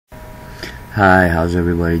Hi, how's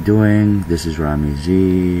everybody doing? This is Rami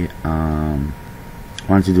Z.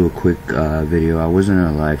 Wanted to do a quick video. I wasn't in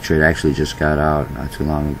a live trade. I actually just got out not too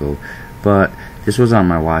long ago, but this was on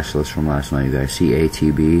my watch list from last night. You guys see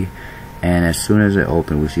ATB, and as soon as it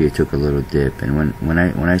opened, we see it took a little dip. And when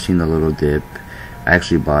I seen the little dip, I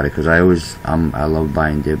actually bought it because I love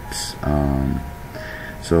buying dips.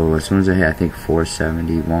 So as soon as I hit, I think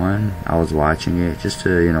 471, I was watching it just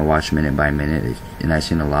to watch minute by minute, and I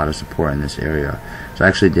seen a lot of support in this area. So I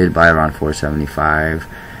actually did buy around 475,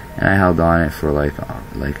 and I held on it for like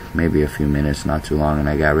maybe a few minutes, not too long, and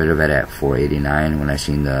I got rid of it at 489 when I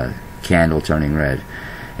seen the candle turning red.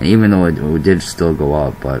 And even though it did still go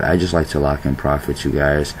up, but I just like to lock in profits, you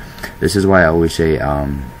guys. This is why I always say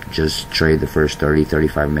just trade the first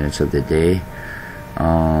 30-35 minutes of the day.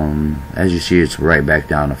 As you see, it's right back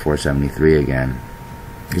down to 473 again.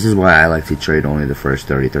 This is why I like to trade only the first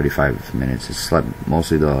 30-35 minutes. It's like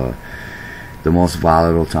mostly the most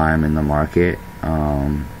volatile time in the market.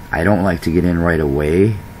 I don't like to get in right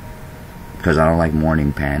away because I don't like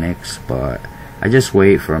morning panics, but I just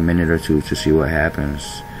wait for a minute or two to see what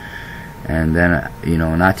happens, and then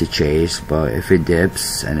not to chase, but if it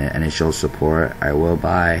dips and it shows support, I will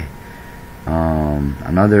buy.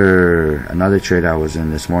 Another trade I was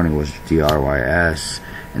in this morning was DRYS,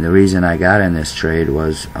 and the reason I got in this trade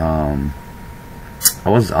was I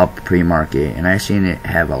was up pre-market and I seen it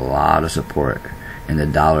have a lot of support in the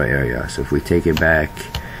dollar area. So if we take it back,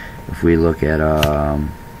 if we look at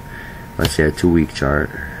let's say a 2-week chart.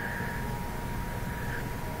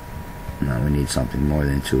 No, we need something more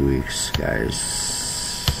than 2 weeks, guys.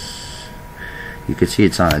 You can see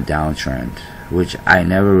it's on a downtrend, which I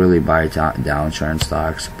never really buy downtrend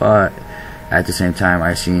stocks, but at the same time,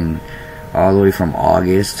 I seen all the way from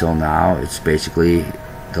August till now, it's basically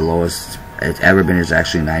the lowest it's ever been is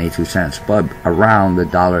actually 92 cents, but around the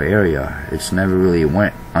dollar area. It's never really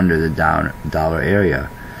went under the dollar area.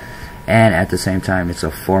 And at the same time, it's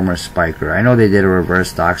a former spiker. I know they did a reverse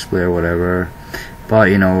stock split or whatever, but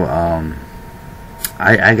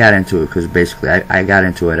I got into it because basically I got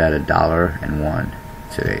into it at $1.01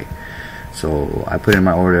 today. So I put in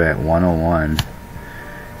my order at 101,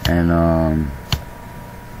 and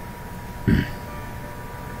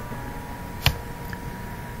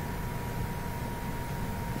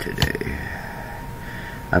today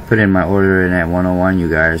I put in my order in at 101, you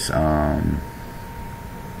guys. And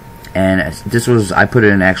this was, I put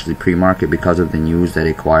it in actually pre-market because of the news that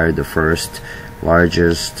it acquired the first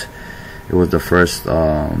largest. It was the first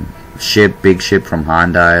big ship from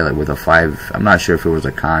Hyundai, like with a 5. I'm not sure if it was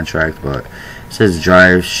a contract, but it says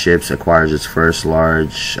Drive Ships acquires its first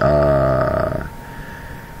large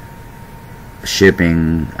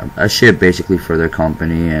shipping, a ship basically for their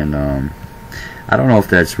company. And I don't know if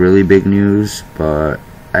that's really big news, but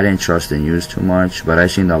I didn't trust the news too much. But I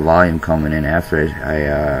seen the volume coming in after it.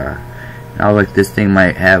 I was like, this thing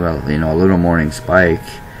might have a a little morning spike,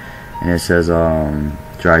 and it says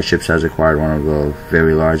Dry Ships has acquired one of the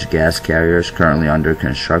very large gas carriers currently under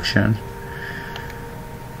construction.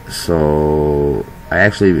 So I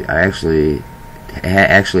actually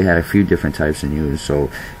had a few different types of news.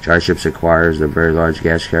 So Dry Ships acquires a very large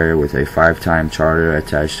gas carrier with a 5-time charter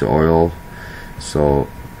attached to oil. So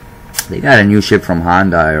they got a new ship from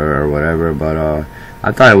Hyundai or whatever, but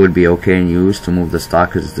I thought it would be okay news to move the stock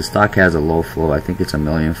because the stock has a low float. I think it's 1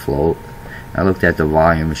 million float. I looked at the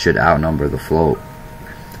volume; it should outnumber the float.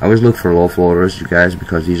 I always look for low floaters, you guys,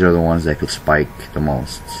 because these are the ones that could spike the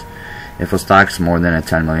most. If a stock's more than a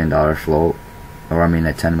 $10 million float, or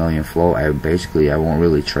a 10 million float, I won't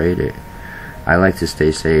really trade it. I like to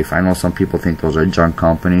stay safe. I know some people think those are junk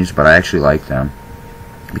companies, but I actually like them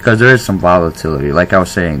because there is some volatility. Like I was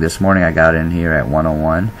saying, this morning I got in here at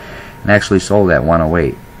 101 and actually sold at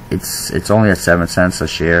 108. It's only at 7 cents a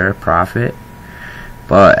share profit,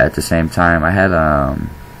 but at the same time, I had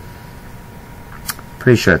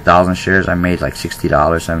pretty sure 1,000 shares. I made like $60,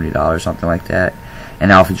 $70, something like that.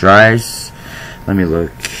 And Alpha Dries, let me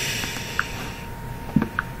look.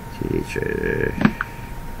 TD Trader.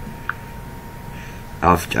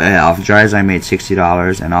 Alpha Dries, I made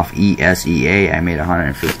 $60, and off ESEA, I made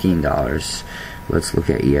 $115. Let's look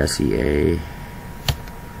at ESEA.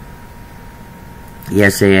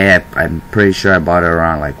 ESEA, I'm pretty sure I bought it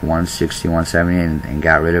around like 160, 170, and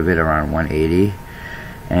got rid of it around 180.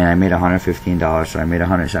 And I made $115, so I made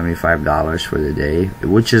 $175 for the day,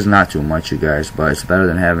 which is not too much, you guys, but it's better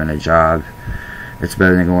than having a job. It's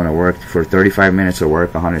better than going to work. For 35 minutes of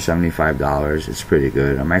work, $175, it's pretty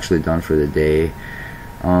good. I'm actually done for the day.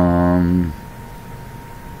 I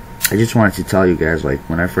just wanted to tell you guys, like,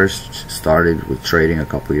 when I first started with trading a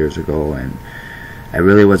couple years ago, and I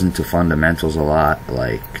really was into fundamentals a lot,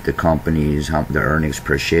 like the companies, the earnings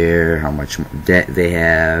per share, how much debt they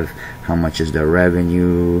have, how much is their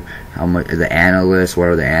revenue, how much the analysts, what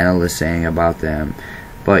are the analysts saying about them.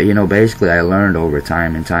 But you know, basically I learned over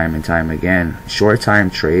time and time and time again, short-term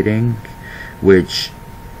trading, like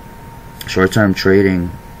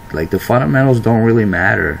the fundamentals don't really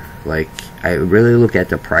matter. Like I really look at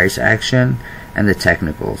the price action and the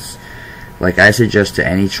technicals. Like I suggest to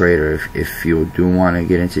any trader, if you do want to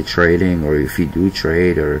get into trading, or if you do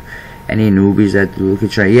trade, or any newbies that do look at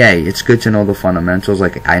trade, yeah, it's good to know the fundamentals.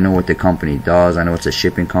 Like I know what the company does. I know it's a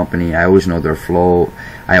shipping company. I always know their flow.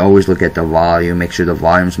 I always look at the volume, make sure the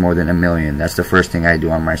volume's more than 1 million. That's the first thing I do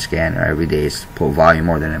on my scanner every day, is put volume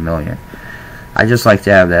more than 1 million. I just like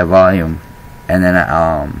to have that volume. And then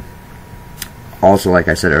also, like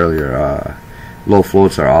I said earlier, low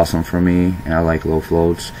floats are awesome for me, and I like low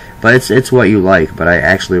floats. But it's what you like. But I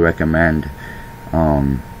actually recommend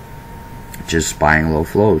just buying low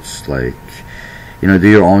floats. Like, you know, do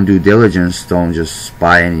your own due diligence. Don't just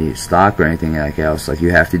buy any stock or anything like else. Like,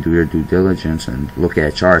 you have to do your due diligence and look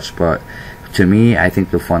at charts. But to me, I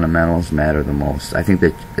think the fundamentals matter the most. I think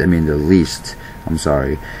that, I mean, the least. I'm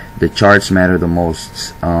sorry. The charts matter the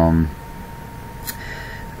most.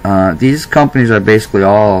 These companies are basically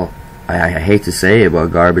all, I hate to say it, but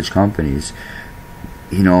garbage companies.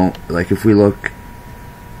 You know, like if we look,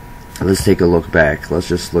 let's take a look back. Let's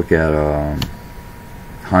just look at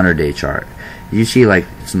 100-day chart. You see, like,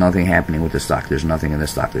 it's nothing happening with the stock. There's nothing in the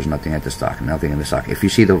stock. There's nothing at the stock. Nothing in the stock. If you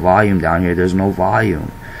see the volume down here, there's no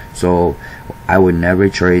volume. So I would never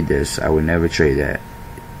trade this. I would never trade that.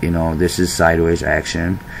 You know, this is sideways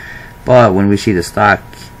action. But when we see the stock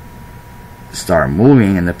start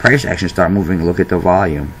moving and the price action start moving, look at the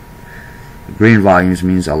volume. Green volumes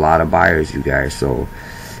means a lot of buyers, you guys. So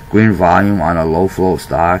green volume on a low float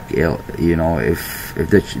stock, you know, if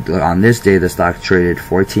on this day the stock traded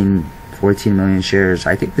 14 million shares.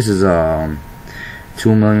 I think this is a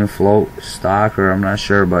 2 million float stock, or I'm not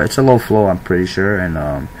sure, but it's a low flow, I'm pretty sure.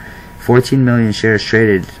 And 14 million shares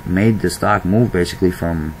traded made the stock move basically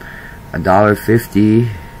from $1.50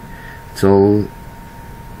 till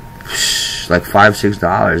like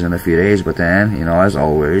 $5-6 in a few days. But then, you know, as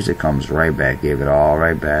always, it comes right back, gave it all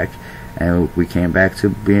right back, and we came back to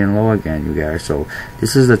being low again, you guys. So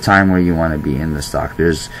this is the time where you want to be in the stock.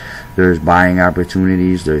 There's buying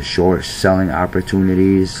opportunities, there's short selling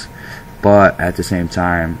opportunities, but at the same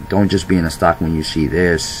time, don't just be in a stock when you see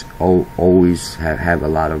this. Always have a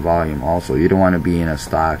lot of volume. Also, you don't want to be in a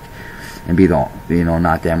stock and be the, you know,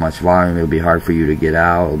 not that much volume. It'll be hard for you to get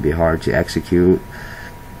out. It'll be hard to execute.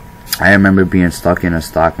 I remember being stuck in a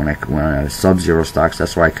stock when I was sub-zero stocks.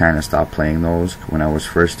 That's why I kind of stopped playing those when I was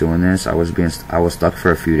first doing this. I was stuck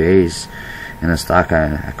for a few days in a stock.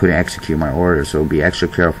 I couldn't execute my order, so be extra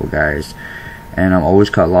careful, guys. And always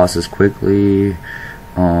cut losses quickly,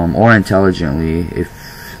 or intelligently.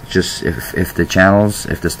 If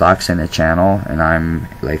the stock's in a channel and I'm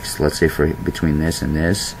like, let's say for between this and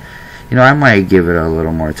this, you know, I might give it a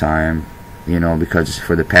little more time, you know, because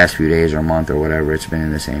for the past few days or month or whatever, it's been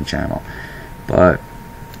in the same channel. But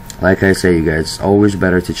like I say, you guys, it's always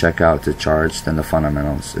better to check out the charts than the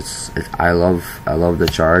fundamentals. I love the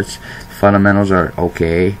charts. Fundamentals are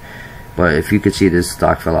okay, but if you could see, this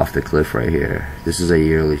stock fell off the cliff right here. This is a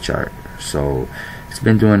yearly chart, so it's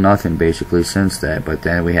been doing nothing basically since that. But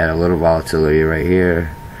then we had a little volatility right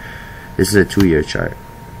here. This is a 2-year chart.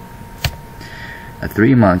 A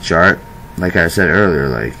 3-month chart, like I said earlier,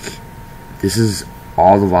 like, this is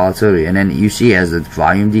all the volatility. And then you see, as the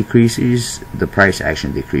volume decreases, the price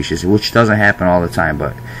action decreases, which doesn't happen all the time.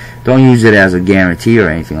 But don't use it as a guarantee or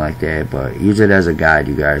anything like that, but use it as a guide,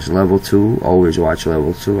 you guys. Level 2, always watch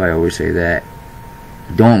level 2. I always say that.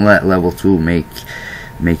 Don't let level 2 make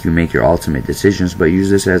you make your ultimate decisions, but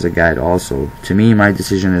use this as a guide also. To me, my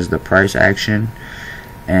decision is the price action,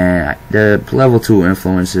 and the level 2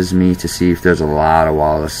 influences me to see if there's a lot of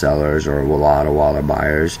wallet sellers or a lot of wallet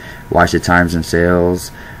buyers. Watch the times and sales.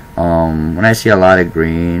 When I see a lot of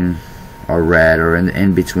green or red or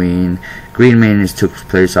in between, green meaning it took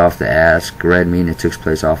place off the ask, red meaning it took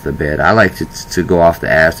place off the bid. I like to go off the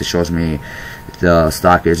ask. It shows me the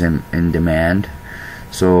stock is in demand.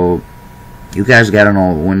 So you guys gotta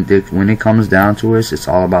know, when it comes down to it, it's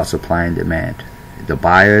all about supply and demand. The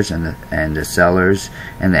buyers and the sellers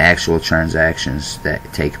and the actual transactions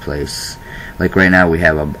that take place. Like right now we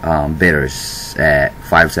have bidders at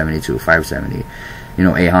 572, 570. You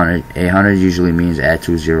know, 800 usually means add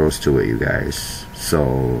 2 zeros to it, you guys.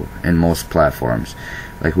 So in most platforms,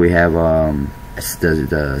 like we have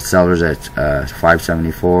the sellers at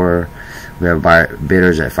 574. We have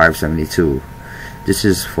bidders at 572. this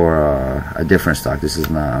is for a different stock. This is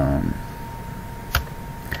not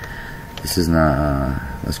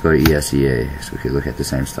let's go to ESEA so we can look at the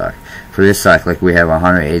same stock. For this stock, like we have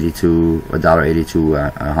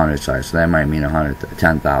 $1.82 100 size, so that might mean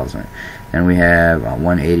 110,000. And we have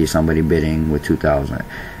 180 somebody bidding with 2,000.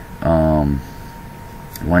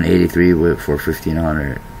 183 for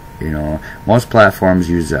 1,500. You know, most platforms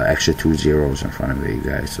use extra 2 zeros in front of it, you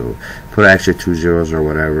guys. So put extra 2 zeros or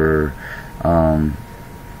whatever.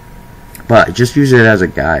 But just use it as a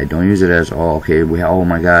guide. Don't use it as, oh, okay, oh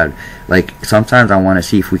my god. Like, sometimes I want to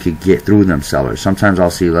see if we could get through them sellers. Sometimes I'll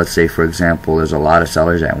see, let's say, for example, there's a lot of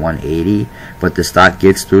sellers at 180, but the stock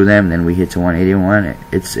gets through them, then we hit to 181.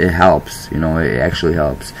 It helps. You know, it actually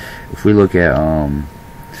helps. If we look at a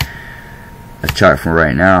chart from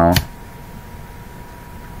right now,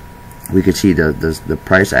 we could see the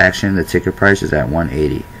price action, the ticker price is at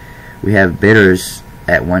 180. We have bidders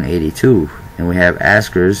at 182. And we have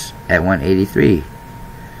askers at 183.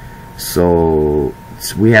 So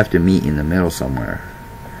we have to meet in the middle somewhere,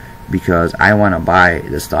 because I want to buy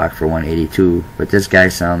the stock for 182, but this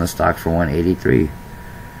guy's selling the stock for 183.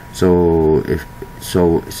 So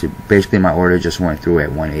basically my order just went through at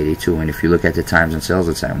 182, and if you look at the times and sales,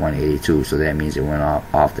 it's at 182. So that means it went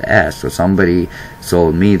off the ask. So somebody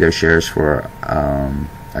sold me their shares for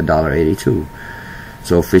 $1.82.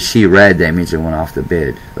 So if we see red, that means it went off the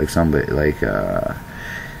bid. Like somebody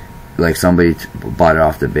bought it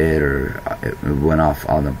off the bid, or it went off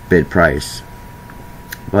on the bid price.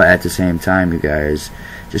 But at the same time, you guys,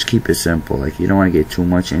 just keep it simple. Like, you don't want to get too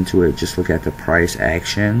much into it. Just look at the price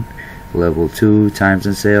action, level 2, times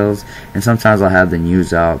and sales. And sometimes I'll have the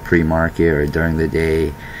news out pre-market or during the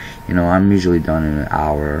day. You know, I'm usually done in an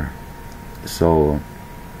hour. So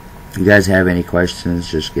if you guys have any questions,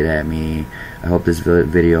 just get at me. I hope this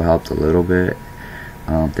video helped a little bit.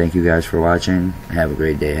 Thank you guys for watching. Have a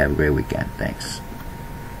great day. Have a great weekend. Thanks.